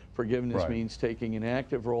means. Forgiveness means taking an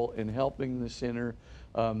active role in helping the sinner,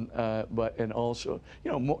 and also,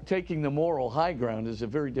 you know, taking the moral high ground is a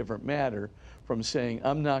very different matter from saying,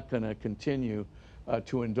 I'm not going to continue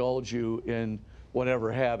to indulge you in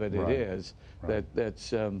whatever habit it is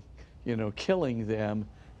that's you know, killing them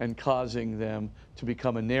and causing them to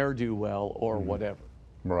become a ne'er-do-well or whatever.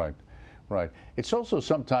 Right. It's also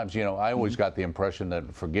sometimes, you know, I always got the impression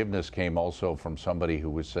that forgiveness came also from somebody who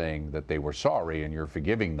was saying that they were sorry and you're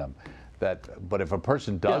forgiving them. But if a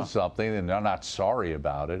person does something and they're not sorry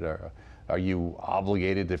about it, are you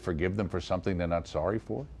obligated to forgive them for something they're not sorry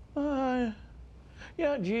for?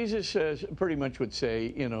 Yeah, Jesus pretty much would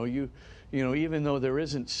say, you know, even though there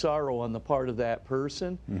isn't sorrow on the part of that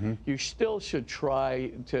person, you still should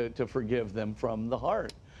try to forgive them from the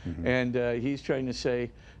heart. And he's trying to say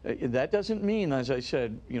that doesn't mean, as I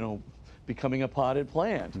said, you know, becoming a potted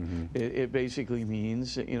plant. It basically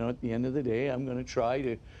means, you know, at the end of the day, I'm going to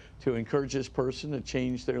try to encourage this person to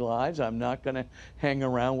change their lives. I'm not going to hang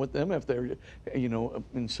around with them if they're, you know,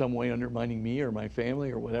 in some way undermining me or my family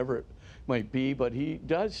or whatever it might be. But he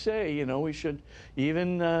does say, you know, we should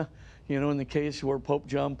even, you know, in the case where Pope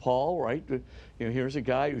John Paul, right, you know, here's a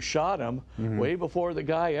guy who shot him way before the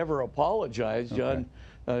guy ever apologized.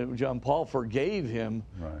 John Paul forgave him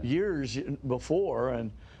years before,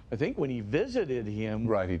 and I think when he visited him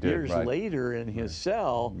years later in his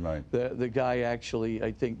cell, the guy actually,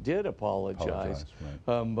 I think, did apologize.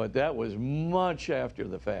 But that was much after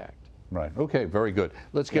the fact. Right. Okay, very good.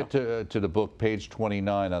 Let's get to the book, page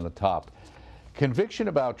 29 on the top. Conviction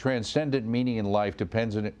about transcendent meaning in life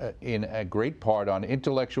depends in a great part on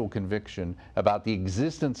intellectual conviction about the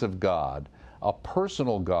existence of God, a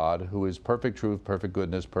personal God who is perfect truth, perfect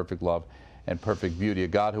goodness, perfect love, and perfect beauty, a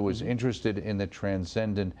God who is interested in the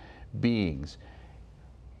transcendent beings.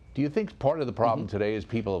 Do you think part of the problem today is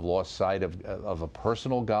people have lost sight of a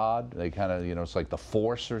personal God? They kind of, you know, it's like the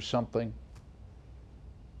force or something?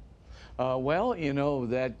 Well, you know,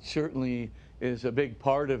 that certainly is a big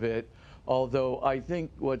part of it, although I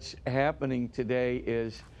think what's happening today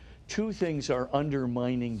is two things are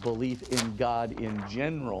undermining belief in God in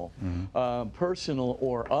general, personal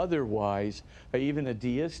or otherwise, even a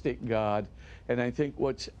deistic God. And I think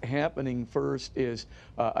what's happening first is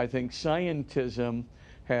I think scientism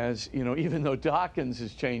has, you know, even though Dawkins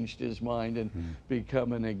has changed his mind and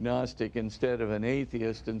become an agnostic instead of an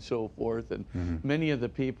atheist and so forth, and many of the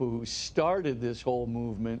people who started this whole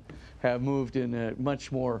movement have moved in a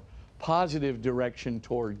much more positive direction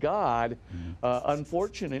toward God.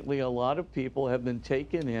 Unfortunately, a lot of people have been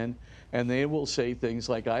taken in, and they will say things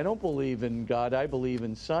like, I don't believe in God, I believe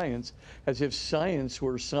in science, as if science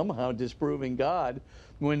were somehow disproving God,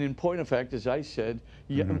 when in point of fact, as I said,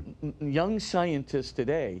 young scientists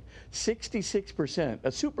today, 66%, a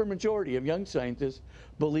supermajority of young scientists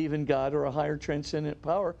believe in God or a higher transcendent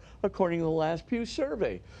power, according to the last Pew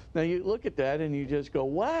survey. Now you look at that and you just go,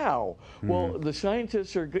 wow, well, the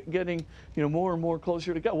scientists are getting, you know, more and more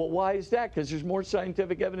closer to God. Well, why is that? Because there's more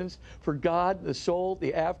scientific evidence for God, the soul,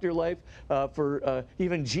 the afterlife, for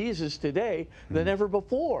even Jesus today than ever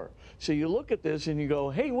before. So you look at this and you go,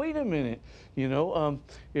 hey, wait a minute, you know,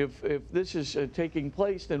 if this is taking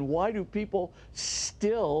place, then why do people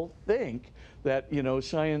still think that, you know,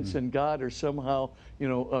 science and God are somehow, you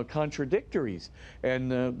know, contradictories?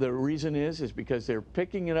 And the reason is because they're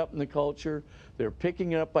picking it up in the culture. They're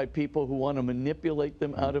picking it up by people who want to manipulate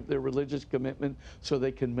them out of their religious commitment so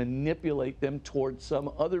they can manipulate them towards some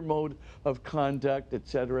other mode of conduct, et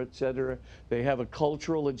cetera, et cetera. They have a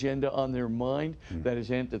cultural agenda on their mind that is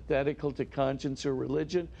antithetical to conscience or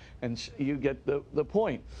religion, and you get the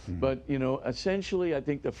point. But, you know, essentially, I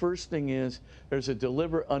think the first thing is there's a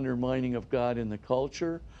deliberate undermining of God in the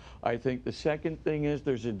culture. I think the second thing is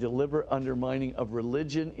there's a deliberate undermining of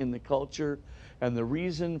religion in the culture, and the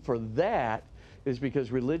reason for that is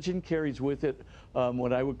because religion carries with it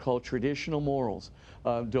what I would call traditional morals.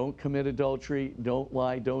 Don't commit adultery, don't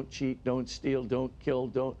lie, don't cheat, don't steal, don't kill,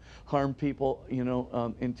 don't harm people,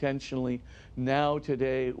 intentionally. Now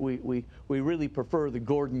today we really prefer the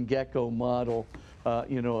Gordon Gekko model,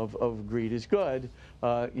 of greed is good,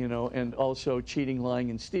 and also cheating, lying,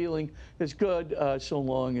 and stealing is good so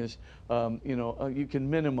long as, you can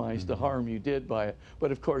minimize the harm you did by it.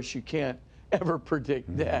 But of course you can't ever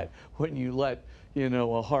predict that when you let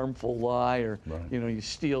a harmful lie, or you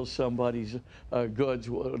steal somebody's goods,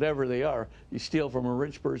 whatever they are. You steal from a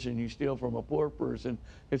rich person, you steal from a poor person,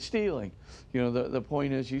 it's stealing. The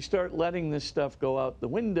point is, you start letting this stuff go out the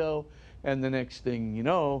window, and the next thing you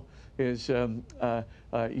know is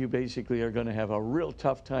you basically are going to have a real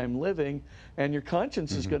tough time living, and your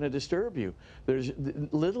conscience is going to disturb you. There's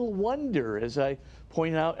little wonder, as I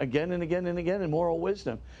point out again and again and again in moral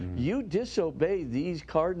wisdom, you disobey these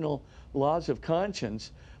cardinal laws of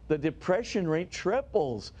conscience, the depression rate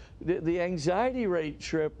triples, the anxiety rate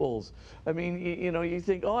triples. I mean, you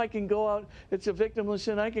think, oh, I can go out, it's a victimless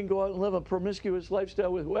sin, I can go out and live a promiscuous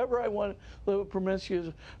lifestyle with whoever I want to live a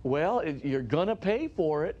promiscuous. Well, you're going to pay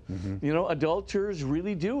for it. Adulterers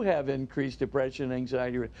really do have increased depression,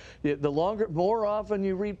 anxiety rate. More often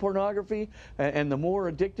you read pornography, and the more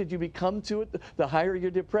addicted you become to it, the higher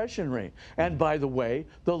your depression rate. And by the way,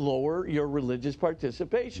 the lower your religious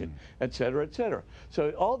participation, et cetera, et cetera.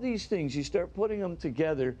 So all these things, you start putting them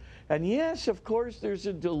together, and yes, of course, there's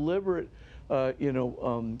a deliberate,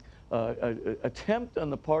 attempt on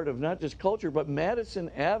the part of not just culture, but Madison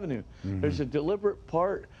Avenue. There's a deliberate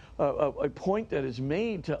a point that is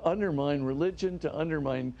made to undermine religion, to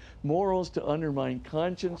undermine morals, to undermine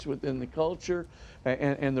conscience within the culture,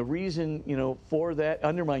 and the reason, for that,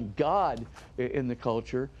 undermine God in the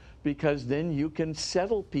culture, because then you can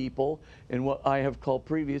settle people in what I have called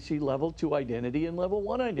previously level 2 identity and level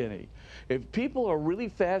 1 identity. If people are really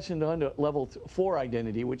fastened onto level 4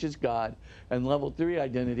 identity, which is God, and level 3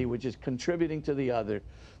 identity, which is contributing to the other,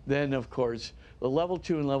 then of course the level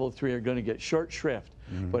 2 and level 3 are going to get short shrift.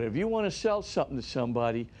 But if you want to sell something to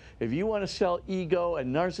somebody, if you want to sell ego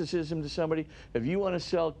and narcissism to somebody, if you want to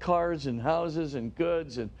sell cars and houses and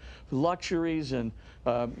goods and luxuries and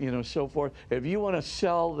so forth, if you want to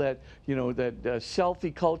sell that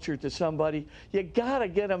selfie culture to somebody, you got to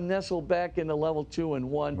get them nestled back into level 2 and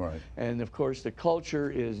 1. Right. And of course the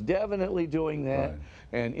culture is definitely doing that. Right.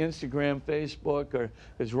 And Instagram, Facebook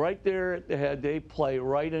is right there at the head. They play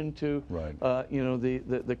right into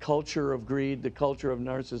the culture of greed, the culture of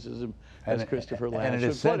narcissism, as Christopher Land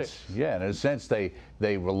should put it. Yeah, and in a sense, they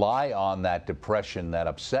rely on that depression, that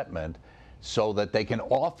upsetment, so that they can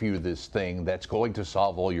offer you this thing that's going to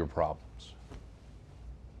solve all your problems.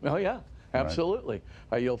 Oh yeah, absolutely.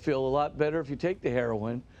 Right. You'll feel a lot better if you take the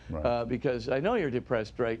heroin. Right. Because I know you're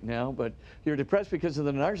depressed right now, but you're depressed because of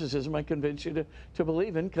the narcissism I convinced you to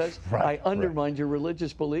believe in, because I undermined your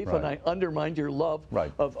religious belief, and I undermined your love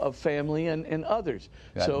of family and others.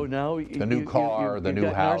 So now the new car, the new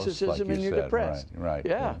house, narcissism, like you and you're said. depressed. Right.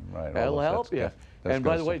 Yeah, that'll help you. And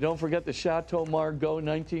by the way, don't forget the Chateau Margaux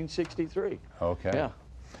 1963. Okay. Yeah.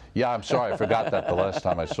 Yeah, I'm sorry, I forgot that the last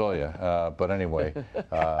time I saw you. But anyway,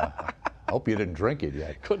 I hope you didn't drink it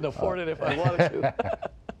yet. Couldn't afford it if I wanted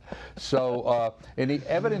to. So, in the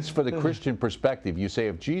evidence for the Christian perspective, you say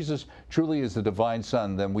if Jesus truly is the divine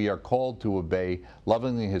Son, then we are called to obey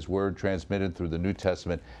lovingly His word transmitted through the New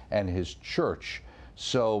Testament and His church.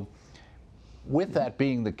 So, with that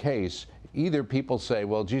being the case, either people say,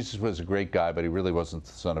 well, Jesus was a great guy, but He really wasn't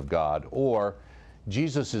the Son of God, or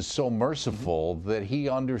Jesus is so merciful that He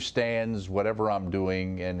understands whatever I'm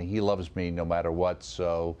doing and He loves me no matter what,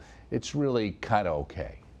 so it's really kind of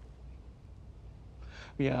okay.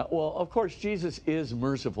 Yeah, well, of course, Jesus is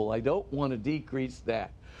merciful. I don't want to decrease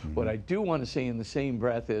that. What I do want to say in the same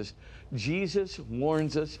breath is Jesus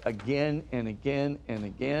warns us again and again and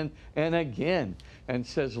again and again and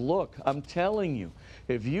says, look, I'm telling you,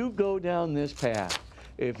 if you go down this path,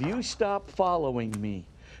 if you stop following me,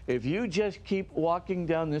 if you just keep walking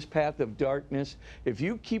down this path of darkness, if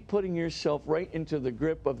you keep putting yourself right into the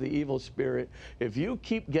grip of the evil spirit, if you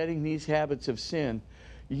keep getting these habits of sin,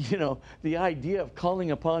 the idea of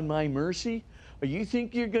calling upon my mercy, you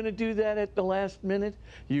think you're going to do that at the last minute?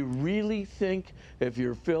 You really think if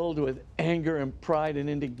you're filled with anger and pride and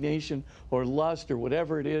indignation or lust or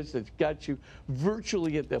whatever it is that's got you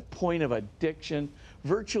virtually at the point of addiction,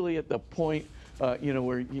 virtually at the point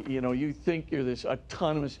where you think you're this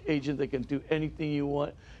autonomous agent that can do anything you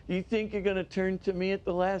want, you think you're going to turn to me at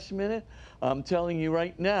the last minute? I'm telling you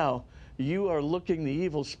right now, you are looking the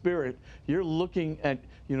evil spirit. You're looking at,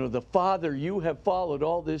 the Father you have followed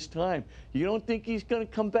all this time. You don't think he's going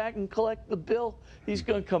to come back and collect the bill? He's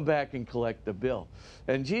going to come back and collect the bill.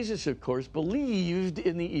 And Jesus, of course, believed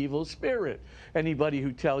in the evil spirit. Anybody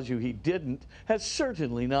who tells you he didn't has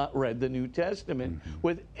certainly not read the New Testament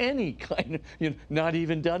with any kind of, not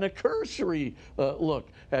even done a cursory look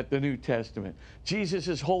at the New Testament.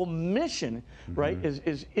 Jesus' whole mission, right,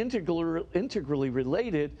 is integrally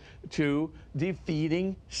related to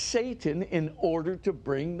defeating Satan in order to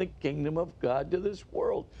bring the kingdom of God to this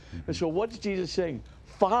world. And so what's Jesus saying?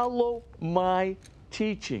 Follow my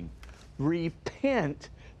teaching. Repent.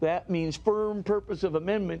 That means firm purpose of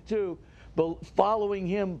amendment too. But following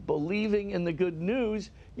him, believing in the good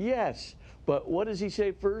news, yes. But what does he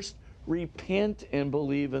say first? Repent and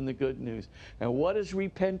believe in the good news. And what does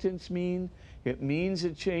repentance mean? It means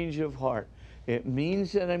a change of heart. It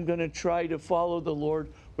means that I'm going to try to follow the Lord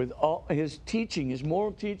with all his teaching, his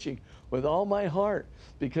moral teaching, with all my heart,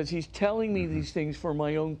 because he's telling me these things for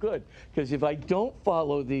my own good. Because if I don't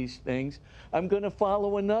follow these things, I'm going to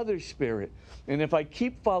follow another spirit. And if I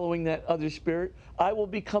keep following that other spirit, I will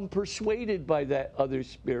become persuaded by that other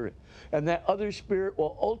spirit. And that other spirit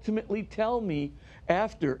will ultimately tell me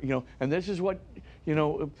after, and this is what,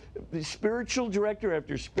 the spiritual director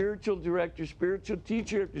after spiritual director, spiritual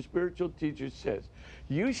teacher after spiritual teacher says.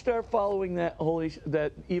 You start following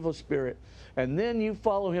that evil spirit, and then you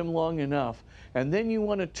follow him long enough, and then you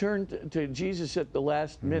want to turn to Jesus at the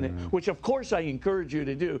last minute, which of course I encourage you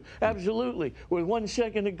to do. Absolutely. With 1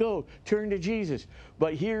 second to go, turn to Jesus.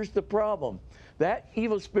 But here's the problem. That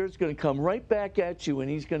evil spirit's going to come right back at you, and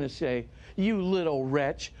he's going to say, you little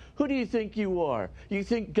wretch, who do you think you are? You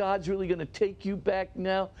think God's really going to take you back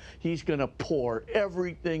now? He's going to pour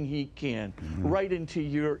everything he can right into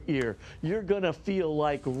your ear. You're going to feel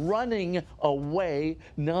like running away,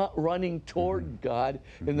 not running toward God.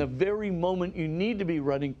 In the very moment you need to be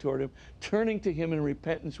running toward him, turning to him in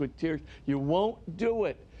repentance with tears, you won't do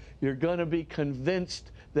it. You're going to be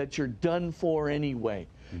convinced that you're done for anyway.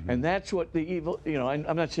 And that's what the evil,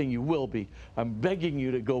 I'm not saying you will be. I'm begging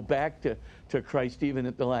you to go back to Christ even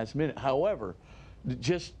at the last minute. However,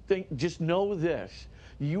 just know this.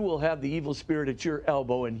 You will have the evil spirit at your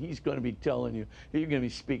elbow, and he's going to be telling you, you're going to be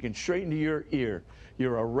speaking straight into your ear.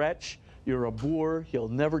 You're a wretch. You're a boor. He'll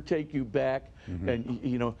never take you back. And,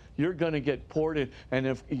 you're going to get poured in. And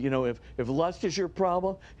if lust is your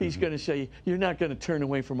problem, he's going to say, you're not going to turn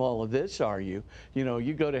away from all of this, are you?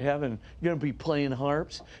 You go to heaven, you're going to be playing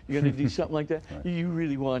harps. You're going to do something like that. Right. You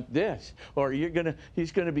really want this. Or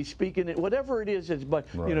he's going to be speaking it, whatever it is. But,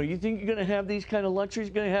 you think you're going to have these kind of luxuries?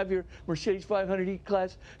 You're going to have your Mercedes 500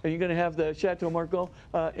 E-Class, and you're going to have the Chateau Margaux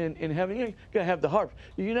in heaven. You're going to have the harp.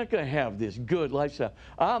 You're not going to have this good lifestyle.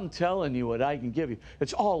 I'm telling you what I can give you.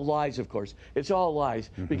 It's all lies, of course. It's all lies,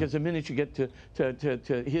 because the minute you get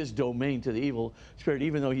to his domain, to the evil spirit,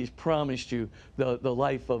 even though he's promised you the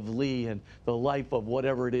life of Lee and the life of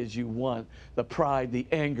whatever it is you want, the pride, the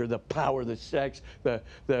anger, the power, the sex,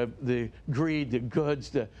 the greed, the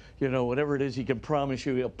goods, whatever it is he can promise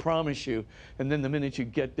you, he'll promise you. And then the minute you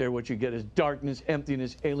get there, what you get is darkness,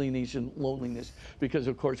 emptiness, alienation, loneliness. Because,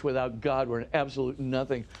 of course, without God, we're an absolute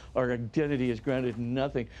nothing. Our identity is grounded in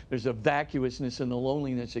nothing. There's a vacuousness and the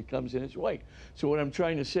loneliness that comes in its way. So what I'm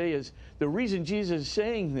trying to say is, the reason Jesus is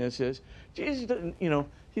saying this is, Jesus doesn't,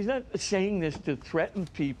 he's not saying this to threaten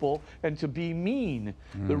people and to be mean.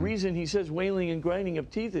 The reason he says wailing and grinding of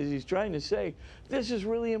teeth is he's trying to say, this is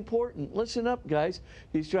really important. Listen up, guys.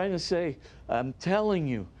 He's trying to say, I'm telling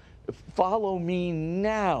you, follow me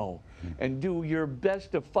now, and do your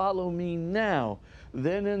best to follow me now.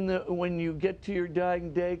 Then when you get to your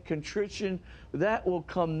dying day, contrition, that will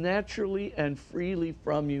come naturally and freely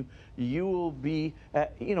from you. You will be,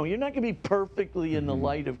 you're not going to be perfectly in the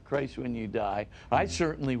light of Christ when you die. I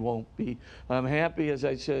certainly won't be. I'm happy, as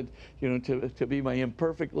I said, to be my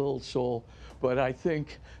imperfect little soul. But I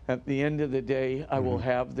think at the end of the day, I will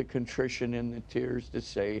have the contrition and the tears to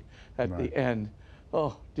say at the end,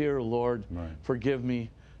 oh, dear Lord, forgive me,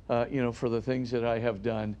 for the things that I have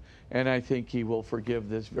done. And I think he will forgive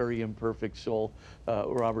this very imperfect soul,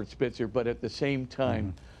 Robert Spitzer. But at the same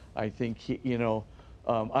time, I think, you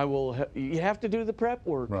have to do the prep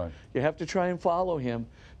work. Right. You have to try and follow him.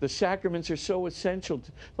 The sacraments are so essential,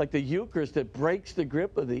 like the Eucharist that breaks the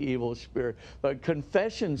grip of the evil spirit,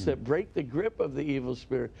 confessions that break the grip of the evil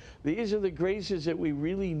spirit. These are the graces that we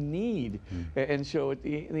really need. And so at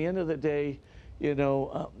the end of the day,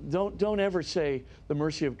 don't ever say the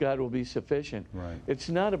mercy of God will be sufficient. Right. It's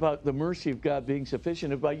not about the mercy of God being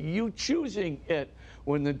sufficient, it's about you choosing it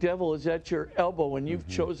when the devil is at your elbow, when you've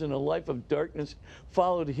chosen a life of darkness,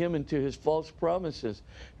 followed him into his false promises.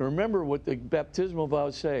 And remember what the baptismal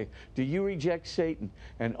vows say. Do you reject Satan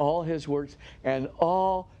and all his works and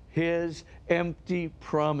all his empty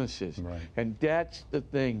promises? Right. And that's the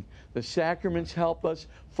thing. The sacraments help us.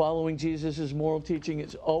 Following Jesus' moral teaching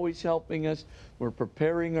is always helping us. We're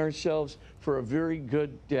preparing ourselves for a very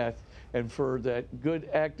good death and for that good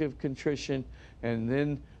active contrition. And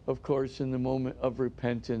then, of course, in the moment of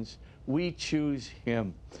repentance, we choose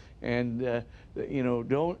him. And,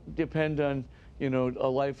 don't depend on, a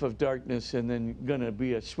life of darkness and then going to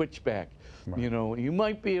be a switchback. Right. You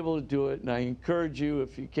might be able to do it, and I encourage you,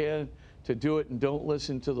 if you can, to do it and don't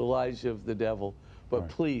listen to the lies of the devil. But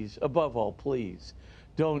please, above all, please,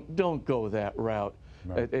 don't go that route.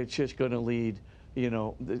 Right. It's just going to lead,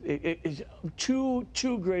 it's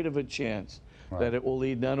too great of a chance that it will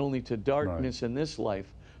lead not only to darkness in this life,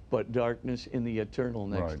 but darkness in the eternal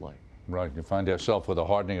next life. Right. You find yourself with a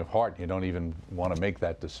hardening of heart. You don't even want to make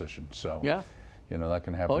that decision. So, that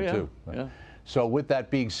can happen too. Yeah. So with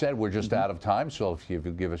that being said, we're just out of time. So if you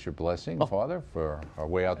could give us your blessing, Father, for our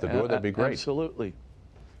way out the door, that'd be great. Absolutely.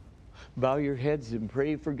 Bow your heads and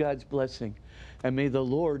pray for God's blessing. And may the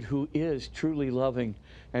Lord, who is truly loving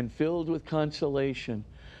and filled with consolation,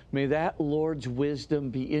 may that Lord's wisdom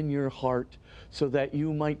be in your heart so that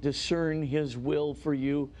you might discern his will for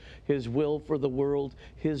you, his will for the world,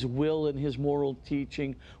 his will and his moral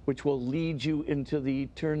teaching, which will lead you into the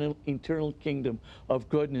eternal kingdom of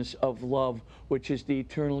goodness, of love, which is the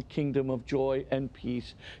eternal kingdom of joy and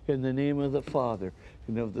peace. In the name of the Father,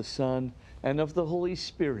 and of the Son, and of the Holy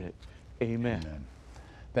Spirit. Amen. Amen.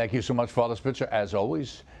 Thank you so much, Father Spitzer. As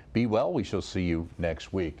always, be well. We shall see you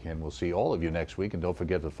next week, and we'll see all of you next week. And don't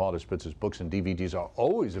forget that Father Spitzer's books and DVDs are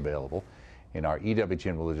always available in our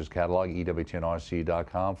EWTN Religious Catalog,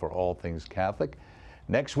 EWTNRC.com, for all things Catholic.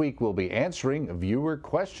 Next week, we'll be answering viewer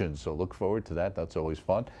questions, so look forward to that. That's always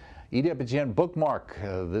fun. EWTN bookmark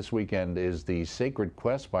this weekend is The Sacred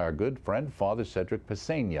Quest by our good friend, Father Cedric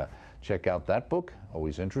Pesena. Check out that book,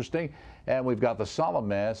 always interesting. And we've got the Solemn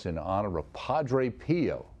Mass in honor of Padre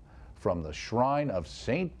Pio from the Shrine of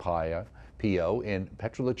St. Pio in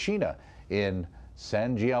Petrolcina in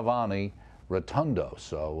San Giovanni Rotondo,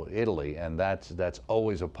 so Italy. And that's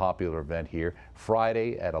always a popular event here.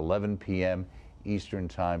 Friday at 11 p.m. Eastern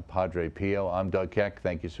Time, Padre Pio. I'm Doug Keck.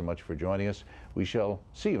 Thank you so much for joining us. We shall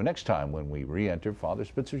see you next time when we re-enter Father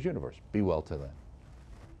Spitzer's universe. Be well till then.